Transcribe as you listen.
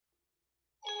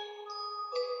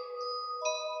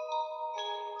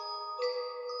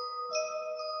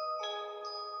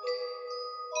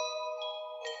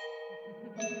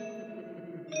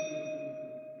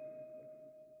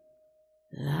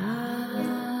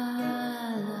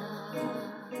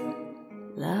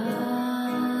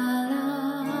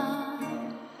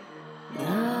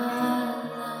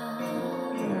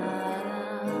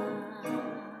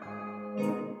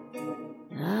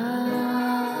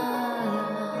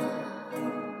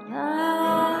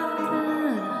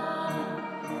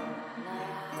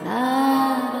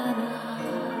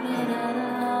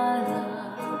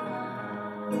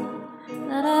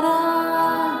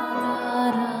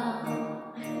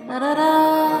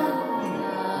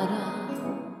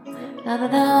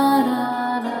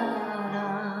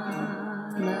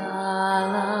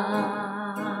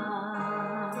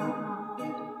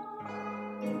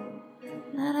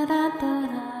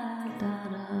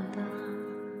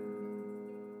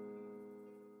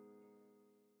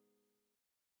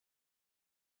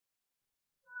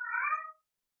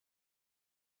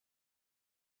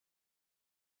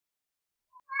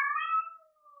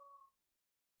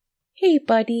Hey,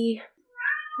 buddy.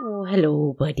 Oh,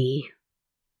 hello, buddy.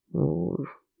 Oh,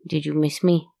 did you miss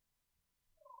me?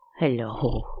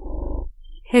 Hello.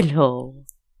 Hello.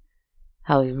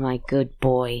 How's my good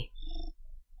boy?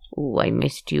 Oh, I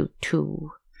missed you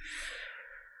too.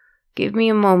 Give me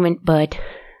a moment, bud.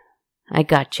 I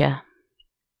gotcha.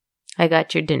 I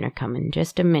got your dinner coming.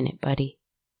 Just a minute, buddy.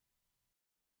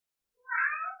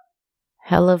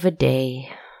 Hell of a day.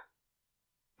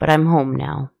 But I'm home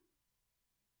now.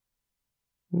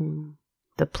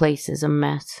 The place is a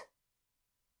mess.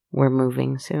 We're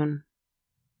moving soon.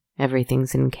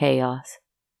 Everything's in chaos.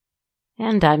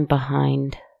 And I'm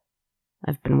behind.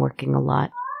 I've been working a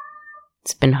lot.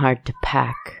 It's been hard to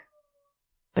pack.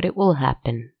 But it will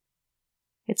happen.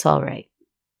 It's all right.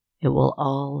 It will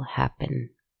all happen.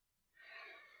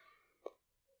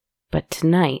 But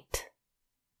tonight,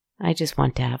 I just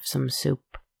want to have some soup.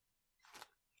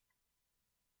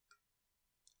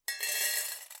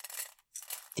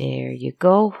 There you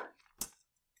go.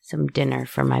 Some dinner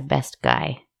for my best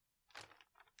guy.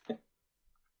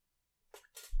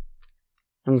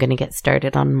 I'm gonna get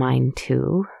started on mine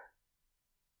too.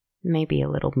 Maybe a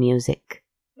little music.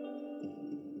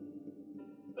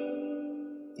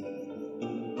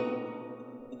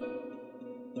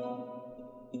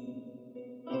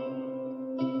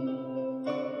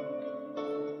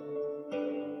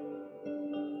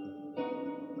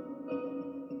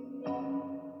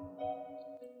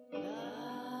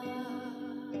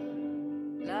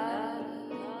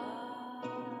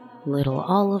 Little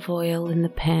olive oil in the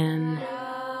pan.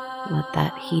 Let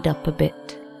that heat up a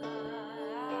bit.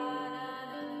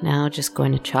 Now just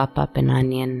going to chop up an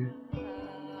onion.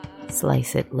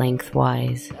 Slice it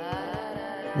lengthwise.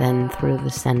 Then through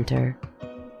the center.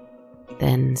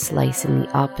 Then slice in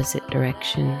the opposite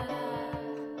direction.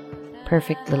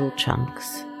 Perfect little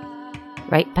chunks.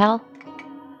 Right, pal?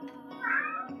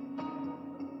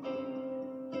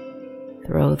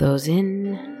 Throw those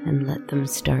in and let them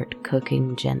start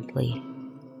cooking gently.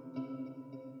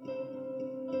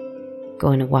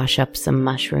 Going to wash up some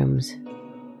mushrooms,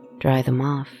 dry them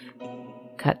off,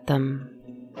 cut them,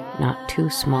 not too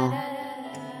small.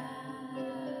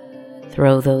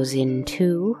 Throw those in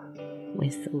too,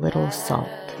 with a little salt.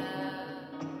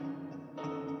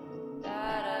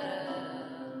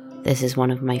 This is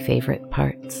one of my favorite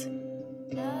parts.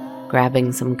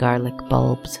 Grabbing some garlic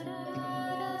bulbs,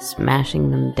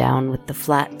 smashing them down with the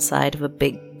flat side of a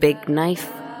big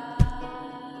knife,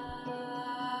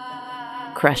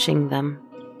 crushing them,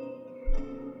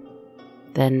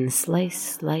 then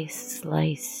slice,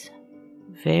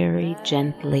 very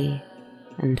gently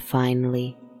and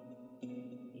finely,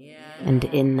 and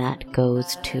in that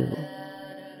goes too.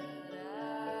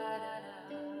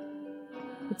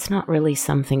 It's not really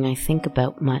something I think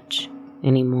about much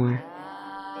anymore.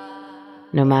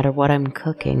 No matter what I'm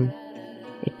cooking,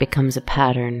 it becomes a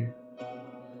pattern,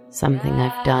 something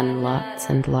I've done lots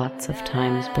and lots of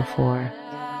times before,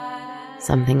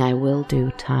 something I will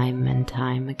do time and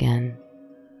time again.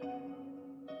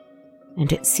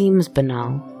 And it seems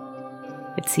banal.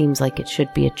 It seems like it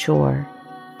should be a chore,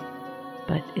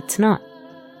 but it's not.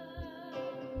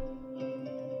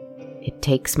 It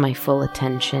takes my full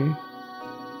attention,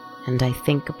 and I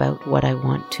think about what I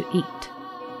want to eat.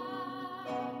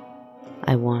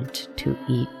 I want to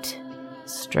eat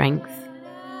strength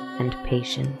and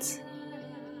patience.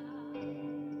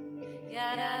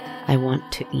 I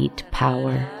want to eat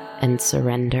power and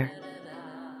surrender.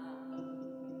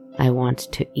 I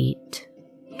want to eat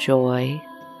joy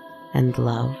and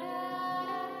love.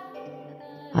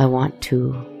 I want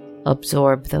to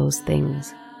absorb those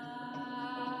things.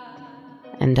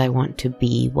 And I want to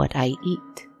be what I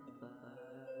eat.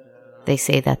 They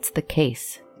say that's the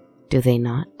case, do they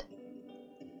not?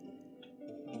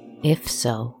 If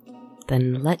so,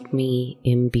 then let me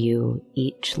imbue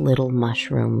each little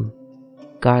mushroom,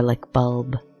 garlic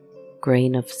bulb,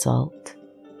 grain of salt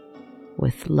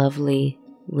with lovely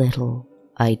little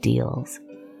ideals.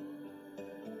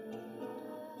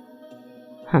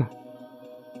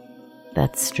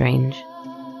 That's strange.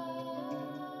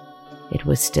 It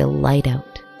was still light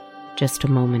out just a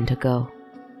moment ago.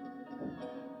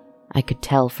 I could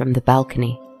tell from the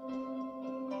balcony.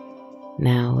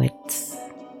 Now it's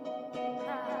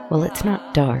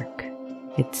not dark.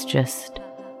 It's just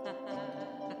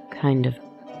kind of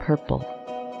purple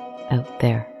out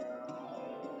there.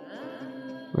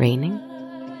 Raining?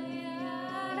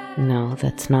 No,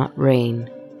 that's not rain.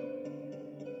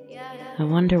 I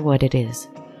wonder what it is.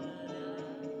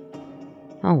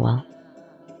 Oh well.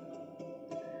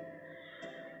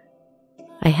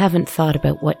 I haven't thought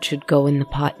about what should go in the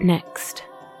pot next.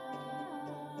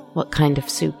 What kind of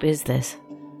soup is this?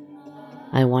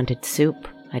 I wanted soup.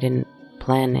 I didn't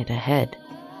plan it ahead.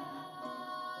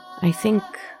 I think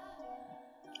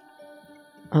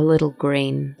a little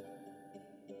grain,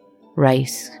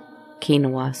 rice,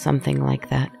 quinoa, something like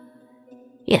that.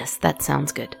 Yes, that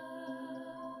sounds good.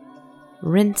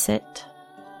 Rinse it.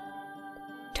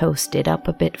 Toast it up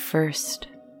a bit first.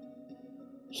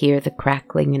 Hear the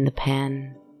crackling in the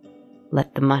pan.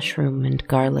 Let the mushroom and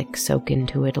garlic soak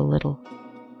into it a little.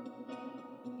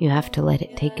 You have to let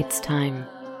it take its time.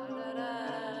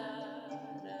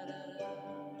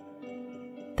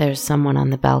 There's someone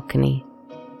on the balcony.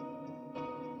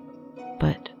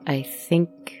 But I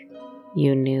think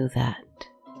you knew that.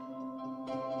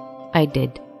 I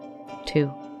did,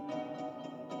 too.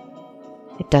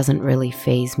 It doesn't really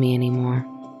faze me anymore.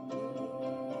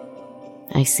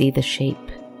 I see the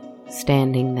shape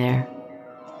standing there.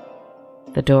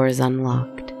 The door is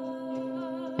unlocked,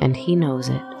 and he knows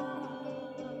it.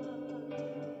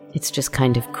 It's just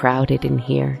kind of crowded in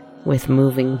here with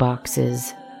moving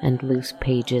boxes and loose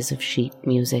pages of sheet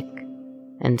music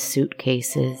and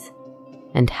suitcases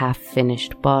and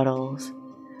half-finished bottles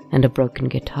and a broken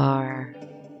guitar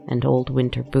and old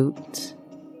winter boots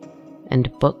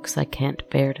and books I can't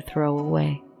bear to throw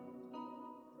away.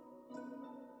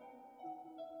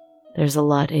 There's a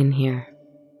lot in here.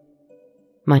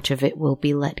 Much of it will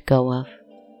be let go of.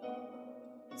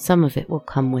 Some of it will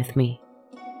come with me.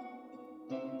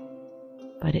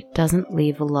 But it doesn't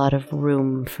leave a lot of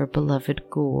room for beloved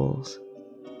ghouls.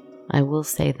 I will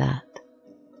say that.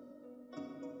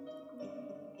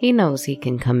 He knows he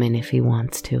can come in if he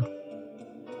wants to.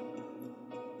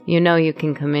 You know you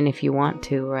can come in if you want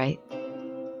to, right?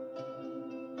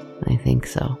 I think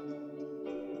so.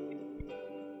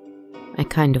 I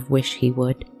kind of wish he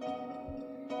would.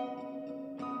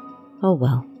 Oh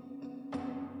well.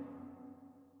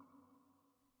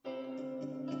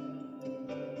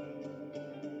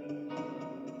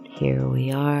 Here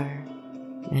we are,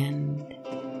 and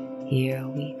here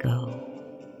we go.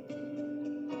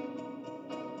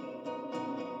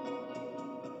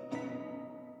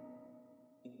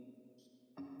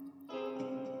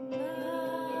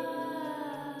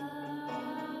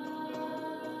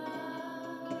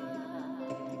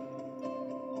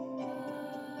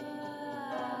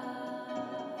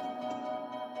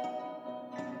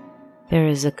 There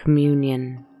is a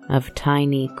communion of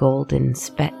tiny golden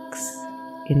specks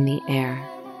in the air,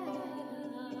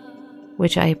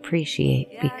 which I appreciate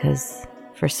because,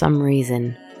 for some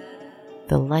reason,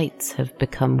 the lights have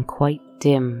become quite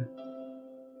dim.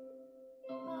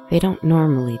 They don't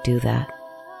normally do that,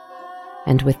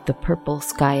 and with the purple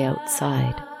sky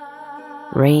outside,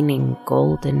 raining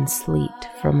golden sleet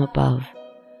from above,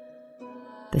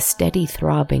 the steady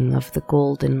throbbing of the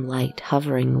golden light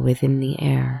hovering within the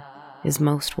air is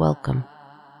most welcome.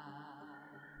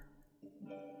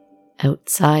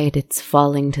 Outside it's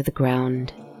falling to the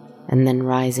ground and then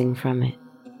rising from it,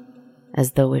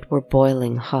 as though it were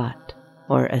boiling hot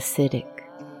or acidic,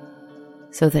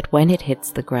 so that when it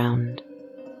hits the ground,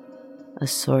 a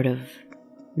sort of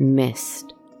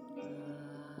mist,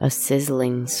 a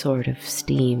sizzling sort of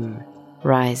steam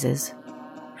rises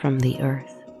from the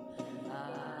earth.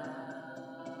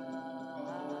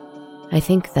 I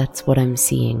think that's what I'm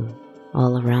seeing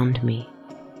all around me.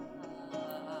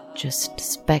 Just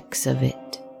specks of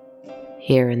it,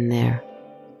 here and there,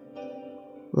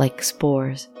 like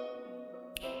spores.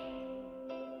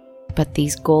 But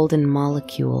these golden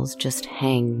molecules just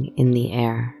hang in the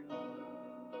air,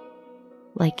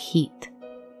 like heat.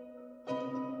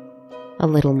 A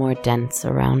little more dense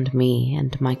around me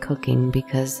and my cooking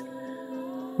because,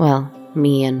 well,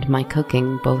 me and my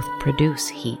cooking both produce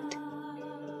heat.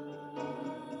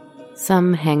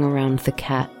 Some hang around the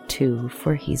cat too,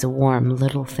 for he's a warm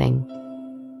little thing.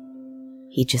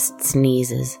 He just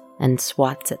sneezes and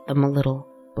swats at them a little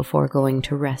before going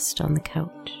to rest on the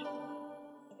couch.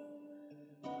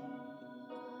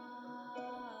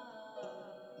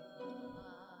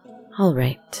 All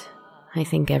right, I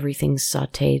think everything's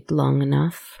sautéed long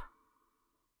enough.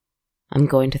 I'm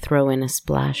going to throw in a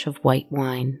splash of white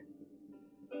wine.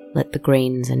 Let the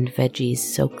grains and veggies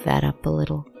soak that up a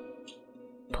little.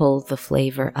 Pull the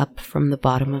flavor up from the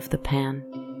bottom of the pan.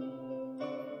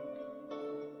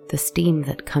 The steam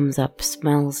that comes up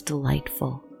smells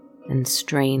delightful and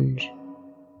strange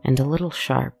and a little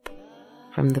sharp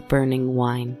from the burning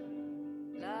wine.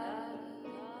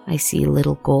 I see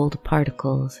little gold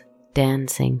particles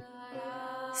dancing,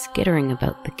 skittering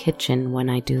about the kitchen when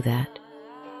I do that.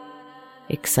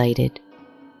 Excited,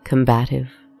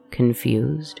 combative,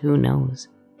 confused, who knows?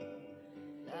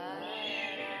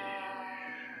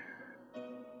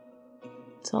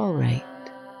 It's all right.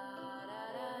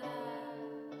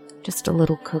 Just a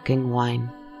little cooking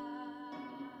wine.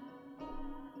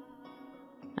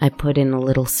 I put in a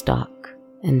little stock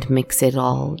and mix it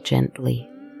all gently,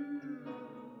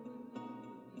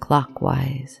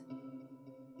 clockwise,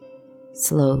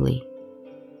 slowly.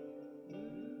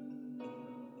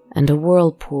 And a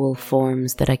whirlpool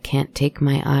forms that I can't take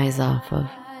my eyes off of.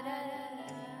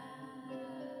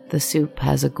 The soup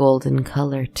has a golden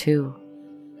color too.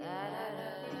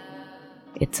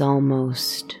 It's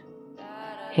almost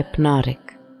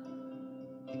hypnotic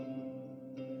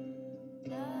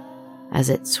as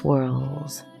it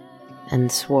swirls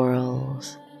and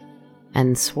swirls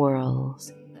and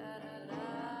swirls.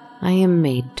 I am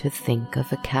made to think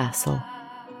of a castle.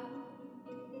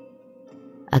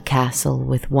 A castle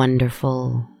with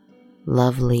wonderful,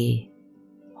 lovely,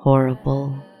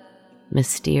 horrible,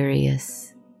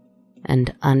 mysterious,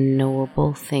 and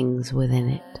unknowable things within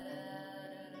it.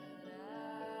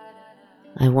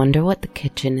 I wonder what the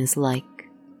kitchen is like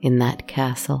in that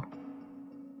castle.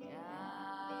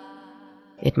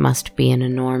 It must be an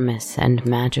enormous and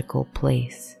magical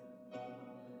place.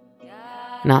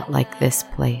 Not like this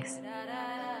place.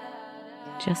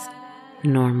 Just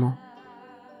normal.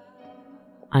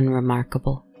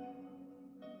 Unremarkable.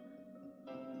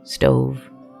 Stove,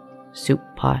 soup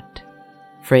pot,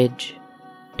 fridge,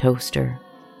 toaster,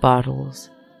 bottles,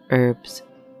 herbs,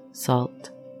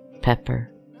 salt, pepper,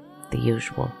 the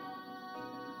usual.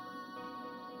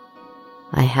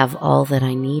 I have all that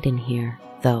I need in here,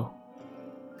 though,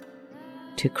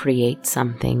 to create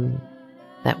something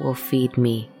that will feed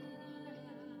me.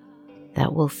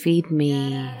 That will feed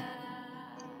me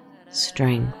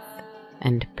strength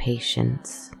and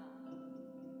patience,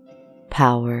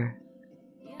 power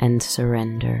and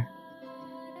surrender,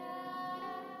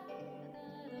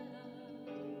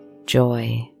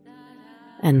 joy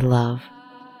and love,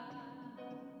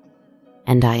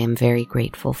 and I am very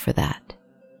grateful for that.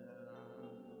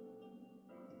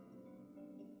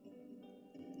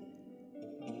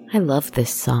 I love this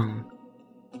song.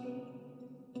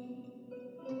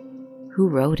 Who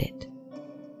wrote it?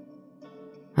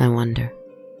 I wonder.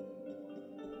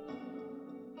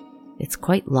 It's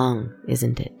quite long,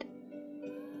 isn't it?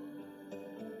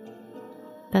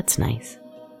 That's nice.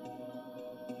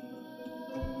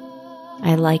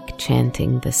 I like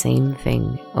chanting the same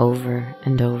thing over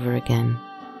and over again.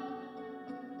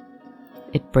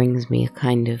 It brings me a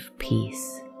kind of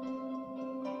peace,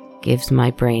 gives my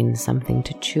brain something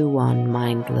to chew on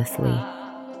mindlessly,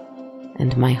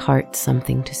 and my heart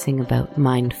something to sing about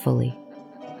mindfully.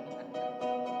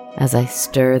 As I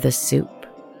stir the soup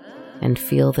and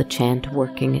feel the chant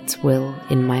working its will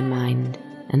in my mind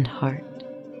and heart,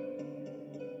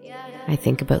 I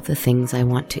think about the things I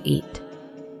want to eat.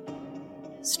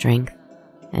 Strength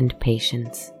and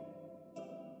patience,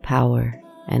 power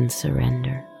and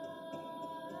surrender,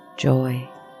 joy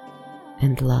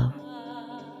and love.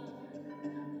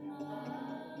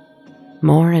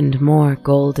 More and more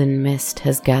golden mist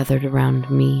has gathered around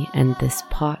me and this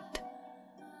pot.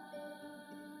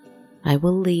 I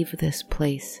will leave this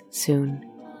place soon,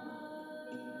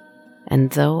 and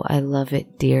though I love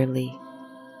it dearly,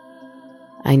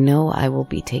 I know I will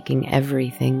be taking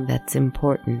everything that's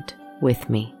important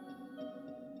with me.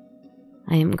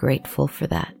 I am grateful for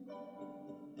that.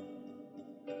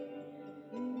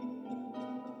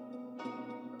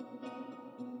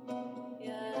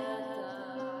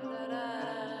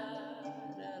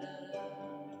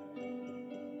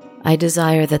 I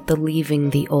desire that the leaving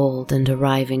the old and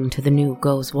arriving to the new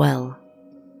goes well,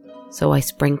 so I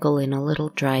sprinkle in a little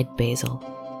dried basil.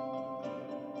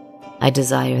 I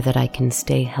desire that I can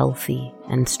stay healthy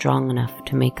and strong enough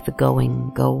to make the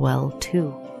going go well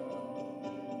too,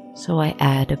 so I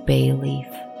add a bay leaf.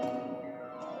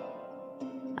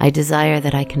 I desire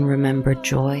that I can remember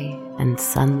joy and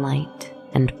sunlight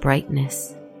and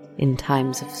brightness in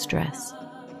times of stress,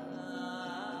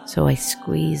 so I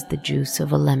squeeze the juice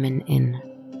of a lemon in.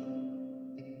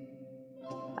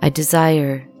 I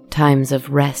desire times of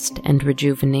rest and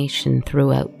rejuvenation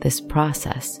throughout this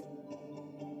process,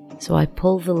 so I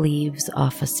pull the leaves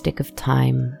off a stick of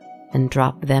thyme and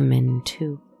drop them in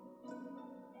too.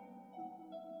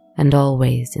 And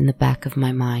always in the back of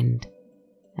my mind,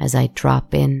 as I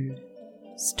drop in,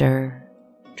 stir,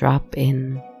 drop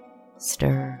in,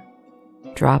 stir,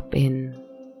 drop in,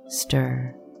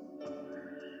 stir,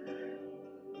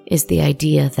 is the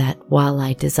idea that while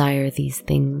I desire these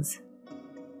things,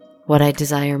 what I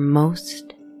desire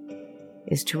most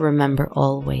is to remember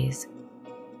always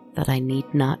that I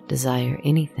need not desire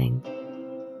anything,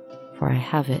 for I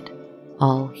have it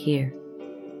all here.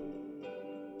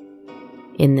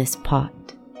 In this pot,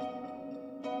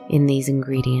 in these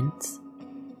ingredients,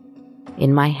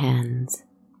 in my hands,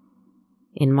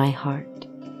 in my heart.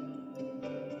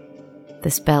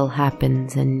 The spell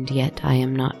happens, and yet I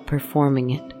am not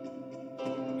performing it,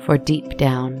 for deep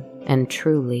down and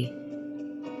truly,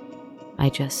 I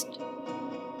just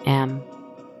am.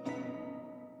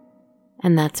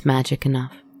 And that's magic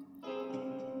enough.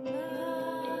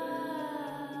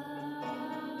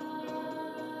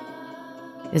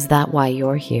 Is that why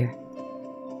you're here?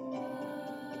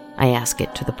 I ask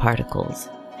it to the particles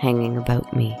hanging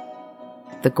about me,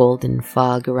 the golden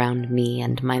fog around me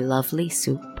and my lovely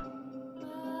soup.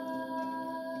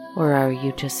 Or are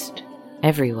you just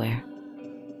everywhere?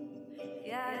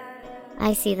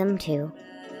 I see them too.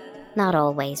 Not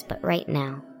always, but right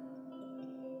now.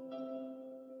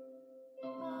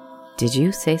 Did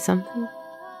you say something?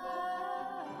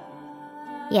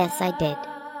 Yes, I did.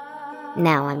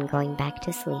 Now I'm going back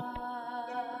to sleep.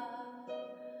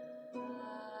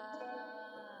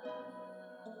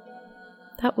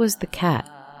 That was the cat.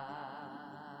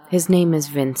 His name is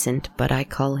Vincent, but I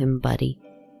call him Buddy.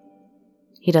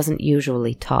 He doesn't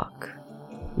usually talk.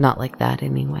 Not like that,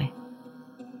 anyway.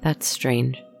 That's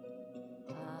strange.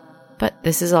 But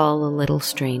this is all a little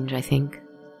strange, I think.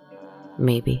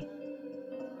 Maybe.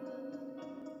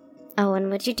 Oh, and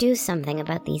would you do something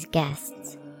about these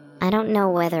guests? I don't know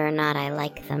whether or not I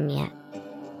like them yet.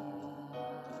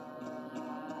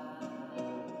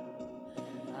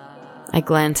 I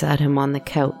glance at him on the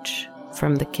couch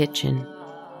from the kitchen,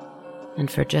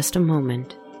 and for just a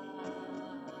moment,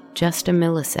 just a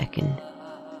millisecond,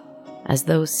 as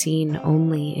though seen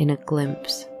only in a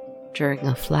glimpse during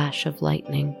a flash of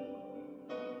lightning,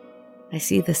 I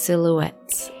see the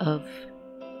silhouettes of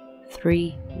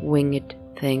 3 winged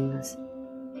things.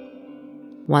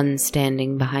 One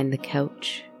standing behind the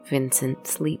couch Vincent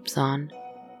sleeps on,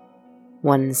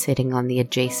 one sitting on the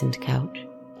adjacent couch,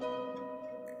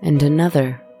 and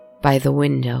another by the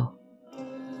window,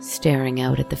 staring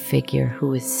out at the figure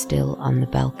who is still on the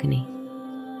balcony.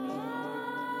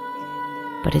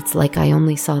 But it's like I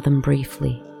only saw them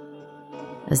briefly,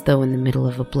 as though in the middle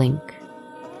of a blink.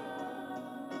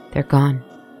 They're gone.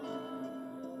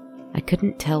 I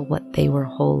couldn't tell what they were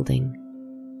holding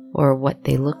or what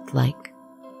they looked like,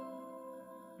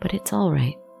 but it's all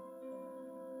right.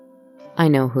 I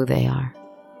know who they are.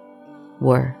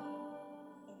 Were.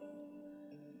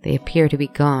 They appear to be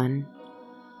gone,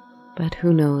 but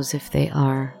who knows if they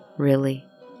are really.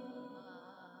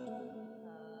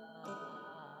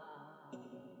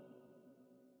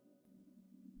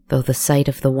 Though the sight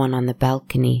of the one on the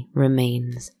balcony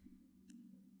remains.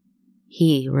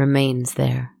 He remains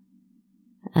there,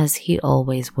 as he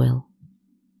always will.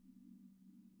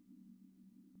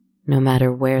 No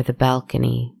matter where the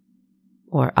balcony,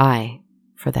 or I,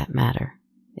 for that matter,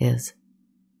 is.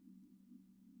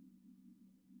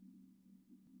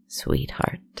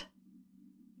 Sweetheart.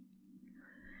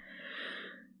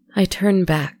 I turn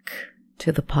back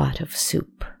to the pot of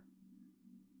soup.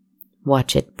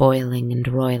 Watch it boiling and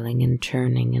roiling and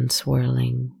churning and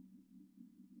swirling.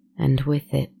 And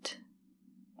with it,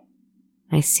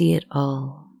 I see it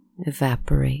all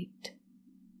evaporate.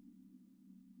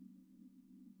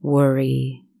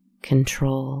 Worry,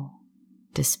 control,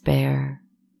 despair,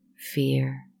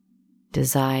 fear,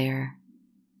 desire,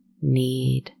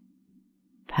 need,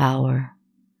 power,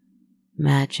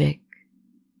 magic,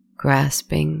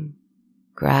 grasping,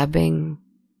 grabbing,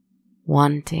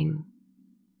 wanting,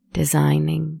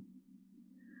 designing.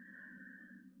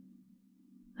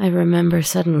 I remember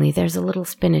suddenly there's a little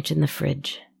spinach in the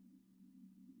fridge.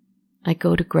 I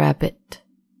go to grab it,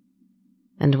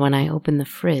 and when I open the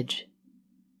fridge,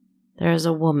 there is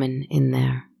a woman in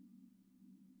there.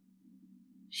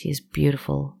 She is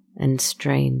beautiful and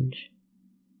strange,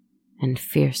 and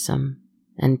fearsome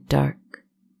and dark,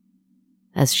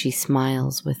 as she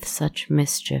smiles with such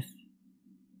mischief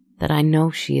that I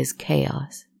know she is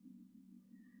chaos.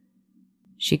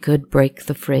 She could break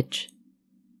the fridge,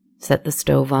 set the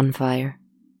stove on fire,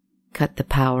 cut the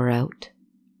power out,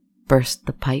 burst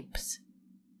the pipes,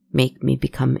 make me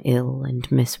become ill and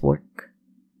miss work,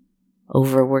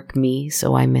 overwork me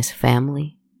so I miss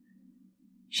family.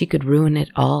 She could ruin it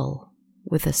all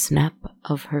with a snap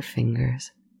of her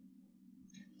fingers.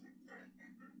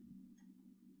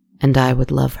 And I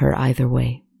would love her either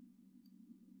way.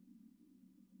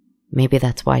 Maybe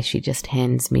that's why she just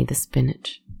hands me the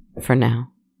spinach, for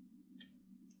now.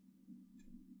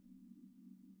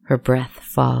 Her breath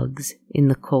fogs in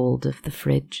the cold of the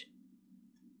fridge,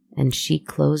 and she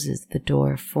closes the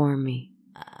door for me.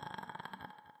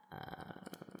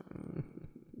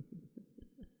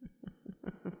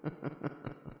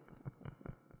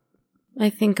 I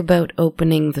think about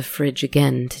opening the fridge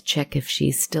again to check if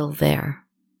she's still there,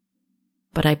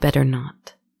 but I better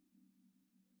not.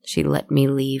 She let me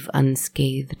leave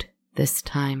unscathed this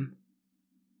time,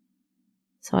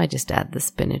 so I just add the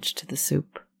spinach to the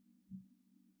soup.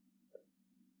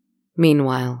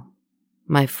 Meanwhile,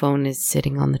 my phone is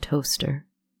sitting on the toaster,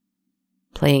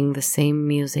 playing the same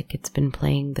music it's been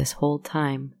playing this whole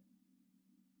time,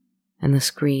 and the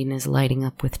screen is lighting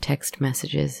up with text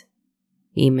messages,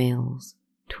 emails,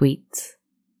 tweets,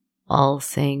 all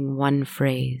saying one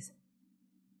phrase: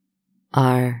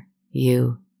 "Are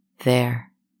you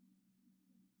there?"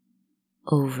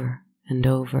 Over and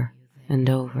over and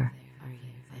over.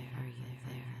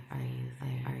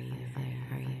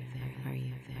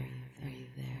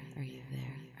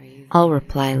 I'll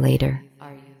reply later,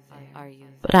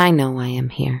 but I know I am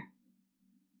here.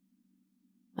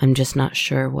 I'm just not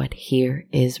sure what here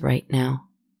is right now.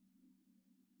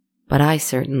 But I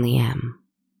certainly am,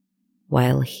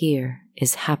 while here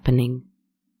is happening.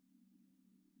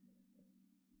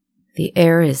 The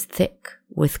air is thick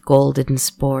with golden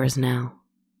spores now.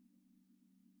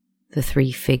 The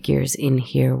 3 figures in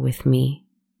here with me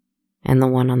and the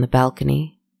one on the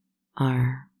balcony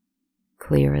are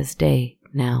clear as day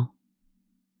now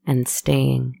and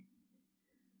staying,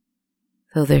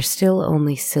 though they're still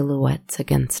only silhouettes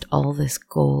against all this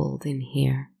gold in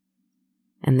here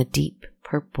and the deep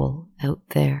purple out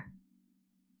there.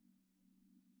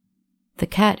 The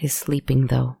cat is sleeping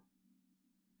though,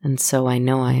 and so I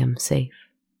know I am safe.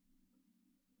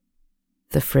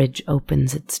 The fridge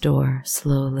opens its door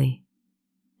slowly,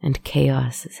 and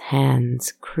Chaos's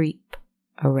hands creep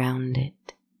around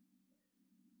it.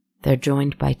 They're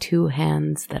joined by 2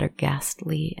 hands that are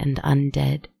ghastly and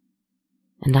undead,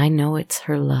 and I know it's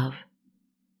her love,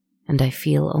 and I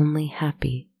feel only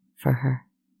happy for her.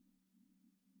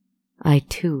 I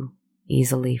too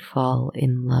easily fall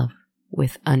in love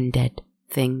with undead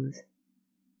things.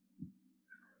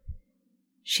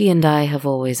 She and I have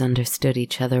always understood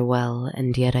each other well,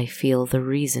 and yet I feel the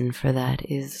reason for that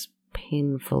is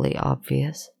painfully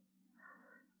obvious.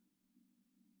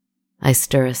 I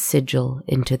stir a sigil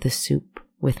into the soup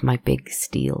with my big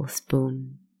steel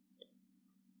spoon.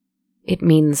 It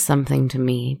means something to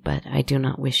me, but I do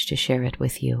not wish to share it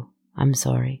with you. I'm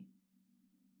sorry.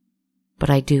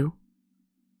 But I do.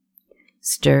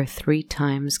 Stir 3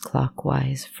 times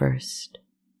clockwise first.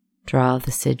 Draw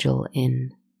the sigil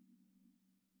in.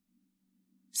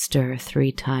 Stir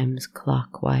 3 times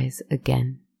clockwise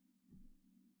again.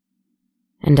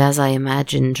 And as I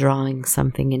imagine drawing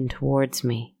something in towards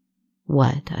me,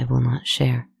 what I will not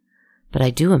share, but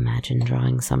I do imagine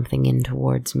drawing something in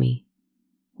towards me,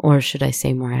 or should I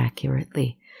say more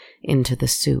accurately, into the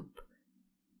soup.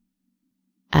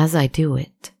 As I do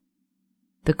it,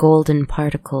 the golden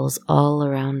particles all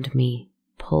around me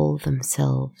pull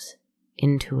themselves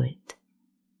into it.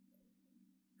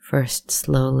 First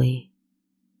slowly,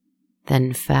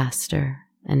 then faster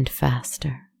and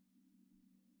faster.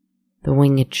 The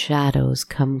winged shadows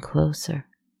come closer.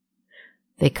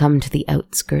 They come to the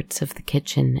outskirts of the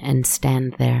kitchen and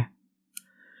stand there,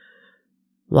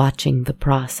 watching the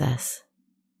process,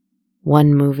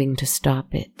 one moving to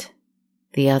stop it,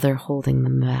 the other holding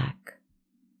them back,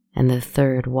 and the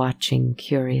third watching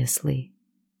curiously.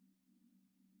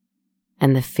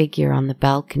 And the figure on the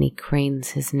balcony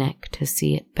cranes his neck to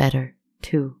see it better,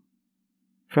 too,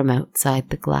 from outside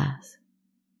the glass.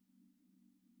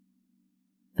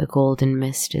 The golden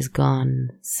mist is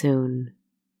gone soon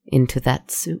into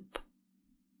that soup,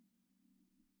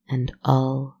 and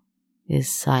all is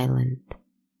silent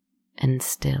and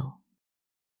still.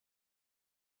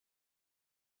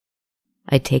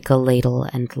 I take a ladle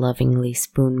and lovingly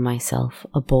spoon myself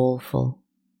a bowlful.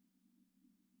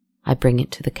 I bring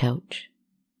it to the couch.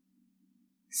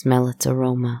 Smell its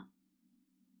aroma.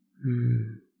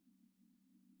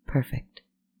 Perfect.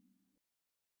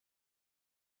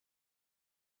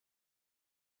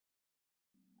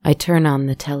 I turn on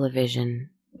the television,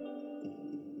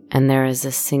 and there is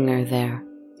a singer there,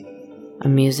 a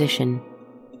musician,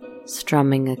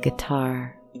 strumming a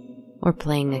guitar or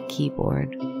playing a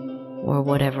keyboard or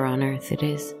whatever on earth it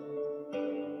is,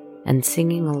 and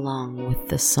singing along with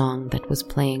the song that was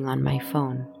playing on my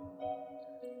phone.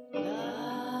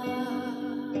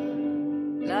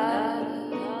 La, la.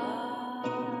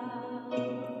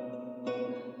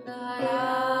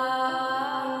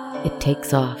 it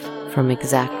takes off from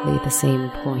exactly the same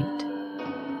point.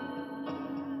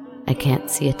 I can't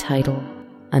see a title,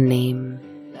 a name,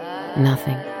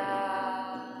 nothing.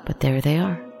 But there they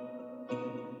are,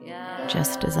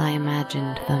 just as I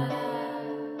imagined them.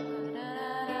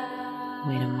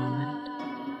 Wait a moment.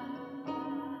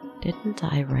 Didn't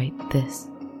I write this?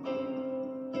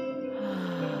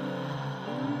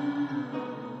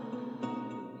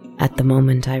 At the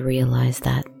moment I realize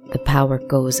that, the power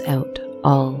goes out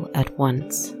all at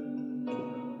once,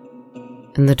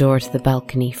 and the door to the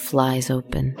balcony flies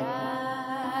open.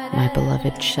 My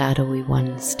beloved shadowy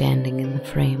one standing in the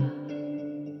frame,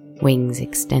 wings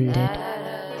extended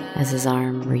as his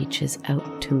arm reaches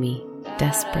out to me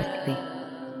desperately.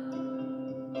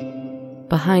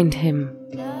 Behind him,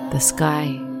 the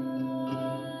sky,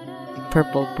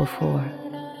 purple before,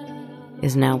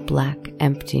 is now black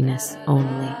emptiness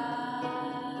only.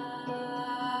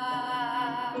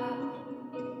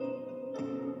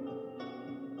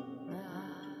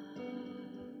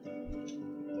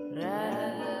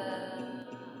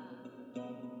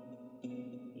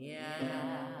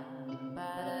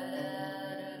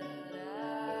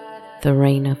 The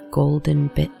rain of golden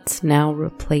bits now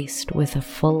replaced with a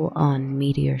full-on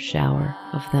meteor shower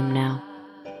of them now,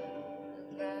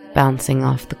 bouncing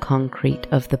off the concrete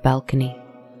of the balcony.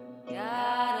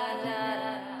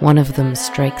 One of them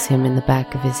strikes him in the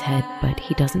back of his head, but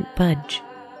he doesn't budge.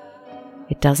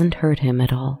 It doesn't hurt him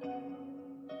at all.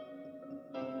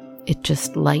 It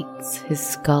just lights his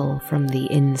skull from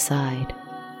the inside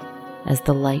as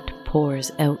the light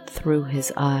pours out through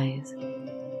his eyes.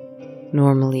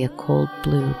 Normally a cold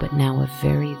blue, but now a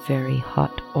very, very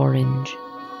hot orange.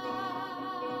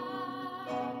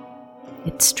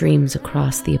 It streams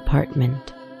across the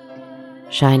apartment,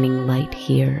 shining light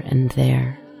here and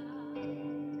there,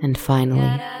 and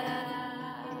finally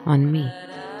on me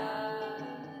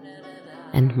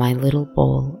and my little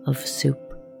bowl of soup.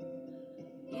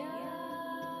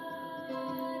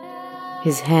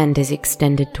 His hand is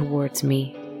extended towards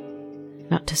me,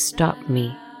 not to stop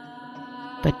me,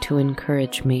 but to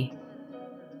encourage me,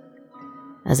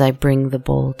 as I bring the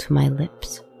bowl to my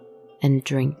lips and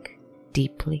drink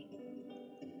deeply.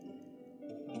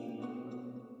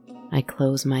 I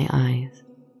close my eyes,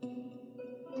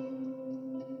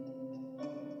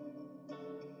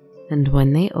 and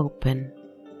when they open,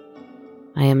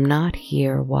 I am not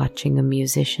here watching a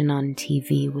musician on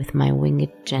TV with my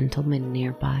winged gentleman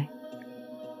nearby.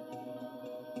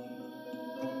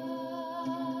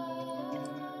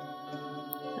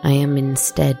 I am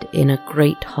instead in a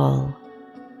great hall,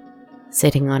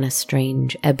 sitting on a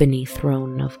strange ebony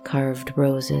throne of carved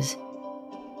roses.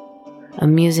 A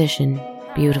musician,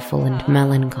 beautiful and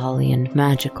melancholy and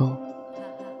magical,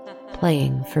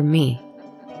 playing for me,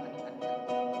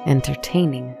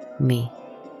 entertaining me.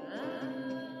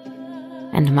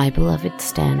 And my beloved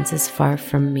stands as far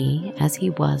from me as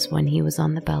he was when he was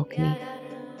on the balcony,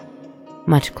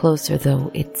 much closer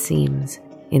though it seems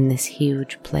in this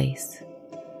huge place.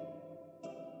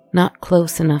 Not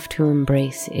close enough to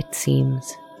embrace, it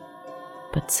seems,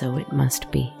 but so it must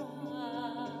be.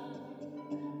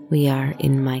 We are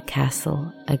in my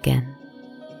castle again.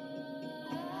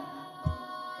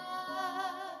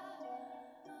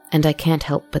 And I can't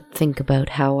help but think about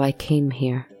how I came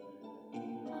here.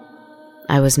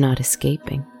 I was not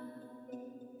escaping.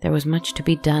 There was much to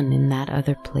be done in that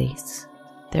other place.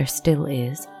 There still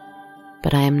is,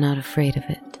 but I am not afraid of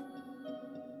it.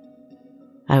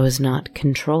 I was not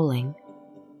controlling,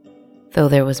 though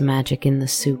there was magic in the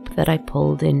soup that I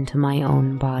pulled into my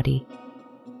own body.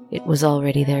 It was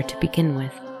already there to begin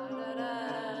with.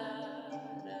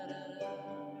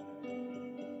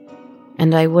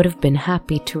 And I would have been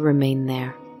happy to remain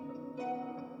there.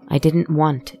 I didn't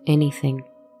want anything.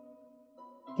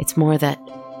 It's more that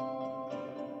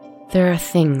there are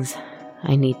things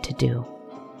I need to do.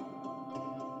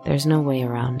 There's no way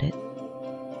around it.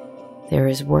 There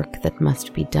is work that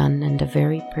must be done, and a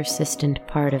very persistent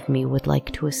part of me would like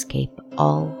to escape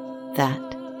all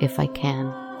that if I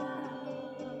can.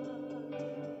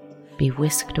 Be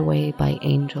whisked away by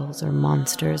angels or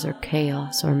monsters or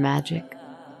chaos or magic.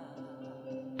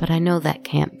 But I know that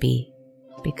can't be,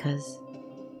 because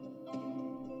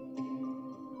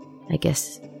I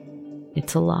guess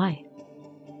it's a lie.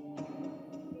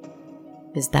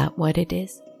 Is that what it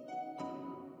is?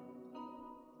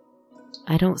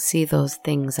 I don't see those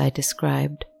things I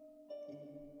described.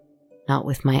 Not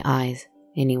with my eyes,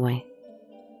 anyway.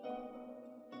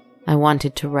 I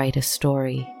wanted to write a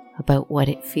story about what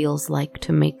it feels like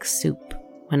to make soup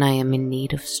when I am in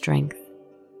need of strength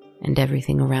and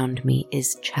everything around me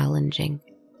is challenging.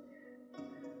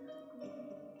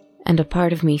 And a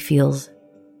part of me feels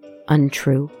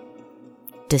untrue,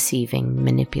 deceiving,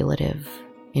 manipulative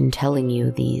in telling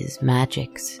you these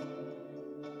magics,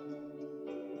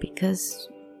 because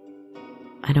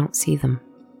I don't see them.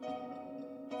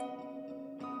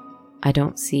 I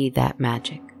don't see that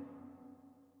magic.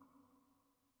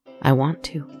 I want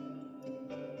to.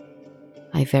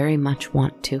 I very much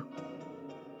want to.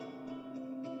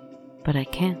 But I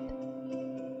can't.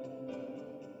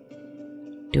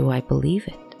 Do I believe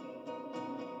it?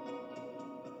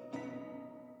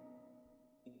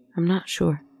 I'm not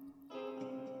sure.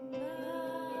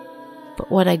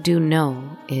 But what I do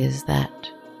know is that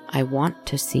I want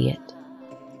to see it.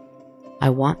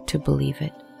 I want to believe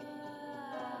it.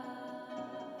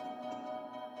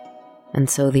 And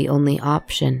so the only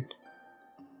option,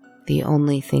 the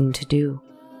only thing to do,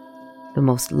 the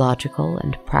most logical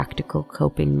and practical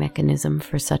coping mechanism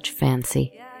for such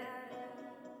fancy,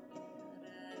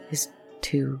 is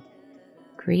to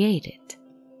create it.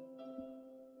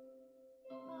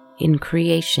 In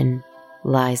creation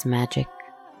lies magic.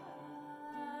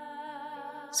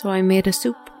 So I made a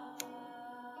soup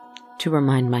to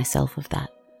remind myself of that.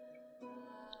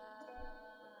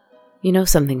 You know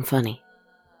something funny?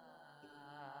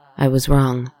 I was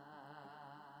wrong.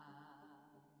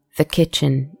 The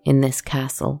kitchen in this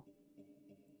castle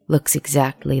looks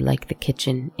exactly like the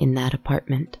kitchen in that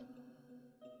apartment.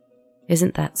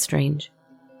 Isn't that strange?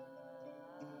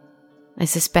 I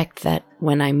suspect that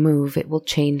when I move, it will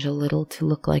change a little to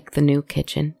look like the new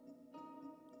kitchen.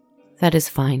 That is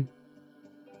fine.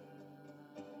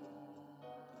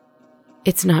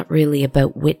 It's not really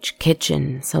about which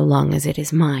kitchen, so long as it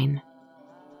is mine.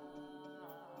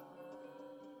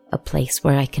 A place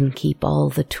where I can keep all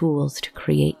the tools to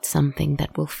create something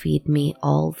that will feed me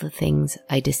all the things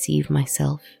I deceive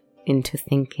myself into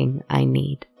thinking I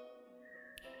need.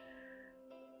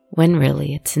 When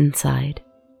really it's inside.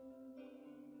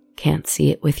 Can't see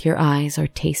it with your eyes, or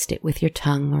taste it with your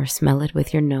tongue, or smell it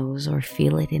with your nose, or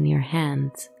feel it in your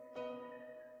hands.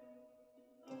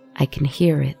 I can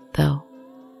hear it, though.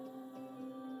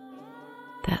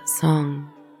 That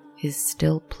song is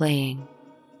still playing,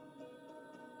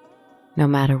 no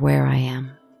matter where I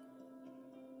am.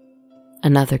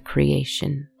 Another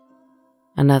creation,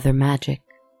 another magic,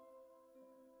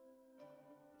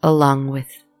 along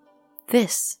with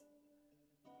this,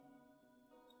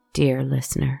 dear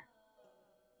listener,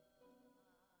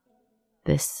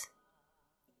 this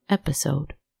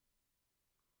episode.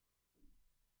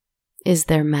 Is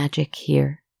there magic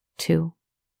here, too?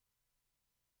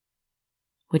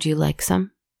 Would you like some?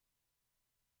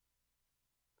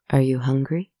 Are you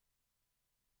hungry?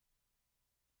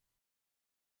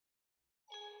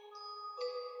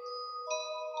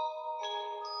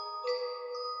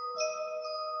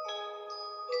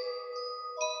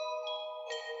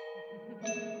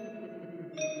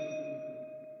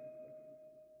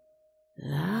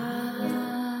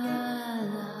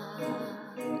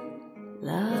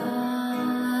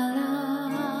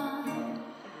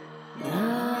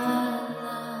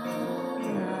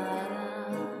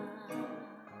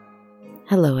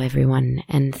 Hello everyone,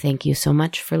 and thank you so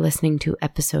much for listening to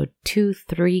episode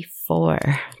 234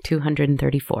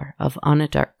 of On a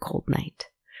Dark Cold Night.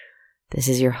 This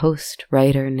is your host,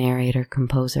 writer, narrator,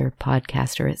 composer,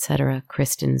 podcaster, etc.,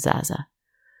 Kristen Zaza.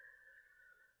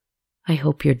 I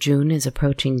hope your June is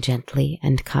approaching gently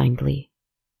and kindly.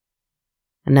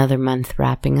 Another month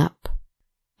wrapping up,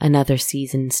 another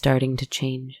season starting to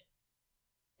change.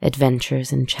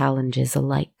 Adventures and challenges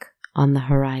alike on the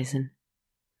horizon.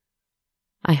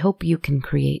 I hope you can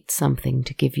create something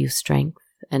to give you strength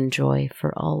and joy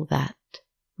for all that,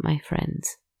 my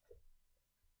friends.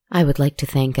 I would like to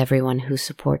thank everyone who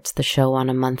supports the show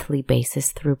on a monthly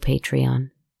basis through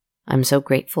Patreon. I'm so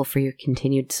grateful for your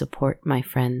continued support, my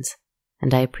friends,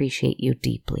 and I appreciate you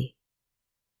deeply.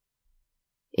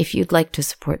 If you'd like to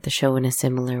support the show in a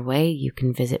similar way, you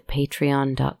can visit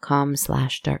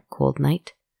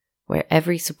patreon.com/darkcoldnight, where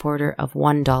every supporter of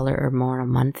 $1 or more a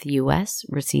month US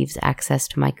receives access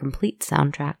to my complete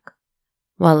soundtrack,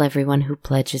 while everyone who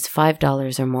pledges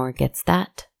 $5 or more gets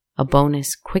that, a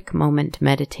bonus quick moment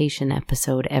meditation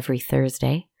episode every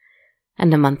Thursday,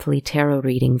 and a monthly tarot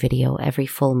reading video every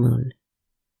full moon.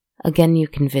 Again, you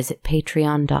can visit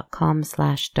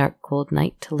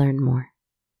patreon.com/darkcoldnight to learn more.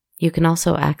 You can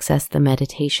also access the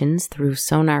meditations through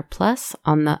Sonar Plus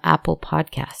on the Apple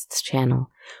Podcasts channel,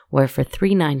 where for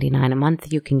 $3.99 a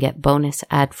month you can get bonus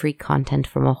ad-free content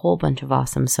from a whole bunch of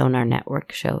awesome Sonar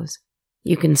Network shows.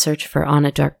 You can search for On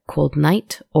a Dark Cold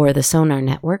Night or the Sonar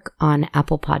Network on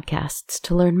Apple Podcasts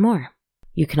to learn more.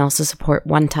 You can also support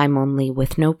one time only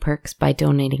with no perks by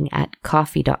donating at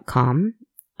ko-fi.com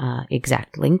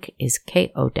exact link is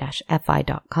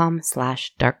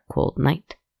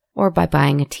ko-fi.com/darkcoldnight, or by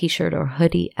buying a t-shirt or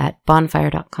hoodie at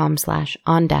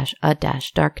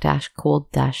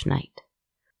bonfire.com/on-a-dark-cold-night.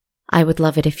 I would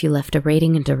love it if you left a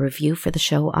rating and a review for the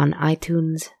show on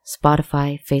iTunes,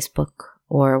 Spotify, Facebook,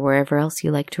 or wherever else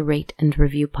you like to rate and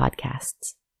review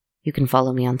podcasts. You can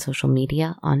follow me on social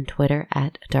media on Twitter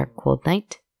at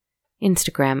darkcoldnight,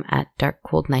 Instagram at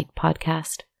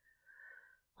darkcoldnightpodcast,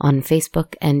 on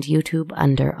Facebook and YouTube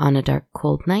under On a Dark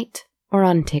Cold Night, or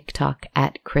on TikTok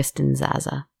at Kristen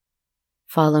Zaza.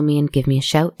 Follow me and give me a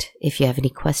shout. If you have any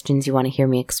questions you want to hear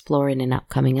me explore in an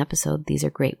upcoming episode, these are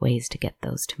great ways to get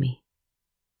those to me.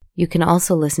 You can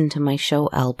also listen to my show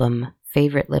album,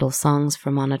 Favorite Little Songs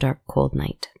from On a Dark Cold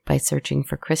Night, by searching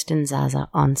for Kristen Zaza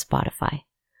on Spotify.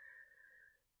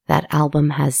 That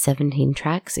album has 17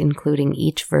 tracks, including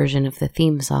each version of the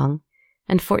theme song,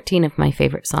 and 14 of my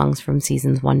favorite songs from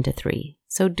seasons 1 to 3,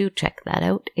 so do check that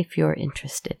out if you're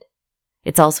interested.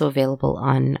 It's also available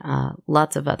on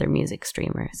lots of other music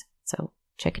streamers, so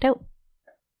check it out.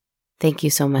 Thank you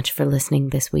so much for listening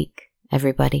this week,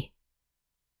 everybody.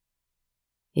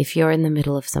 If you're in the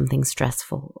middle of something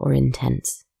stressful or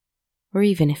intense, or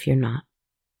even if you're not,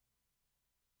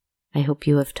 I hope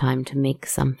you have time to make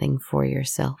something for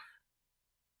yourself.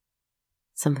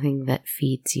 Something that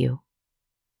feeds you.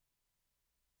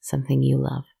 Something you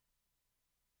love.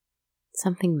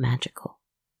 Something magical.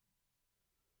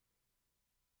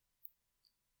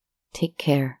 Take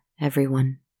care,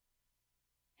 everyone,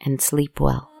 and sleep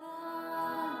well.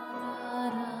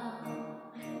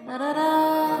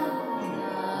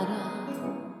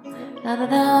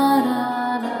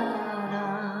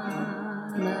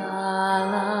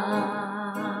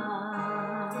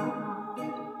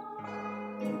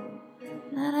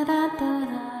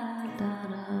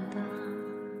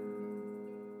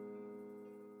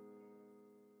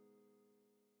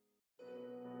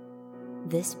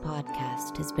 This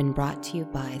podcast has been brought to you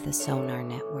by the Sonar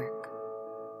Network.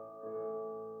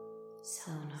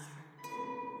 Sonar.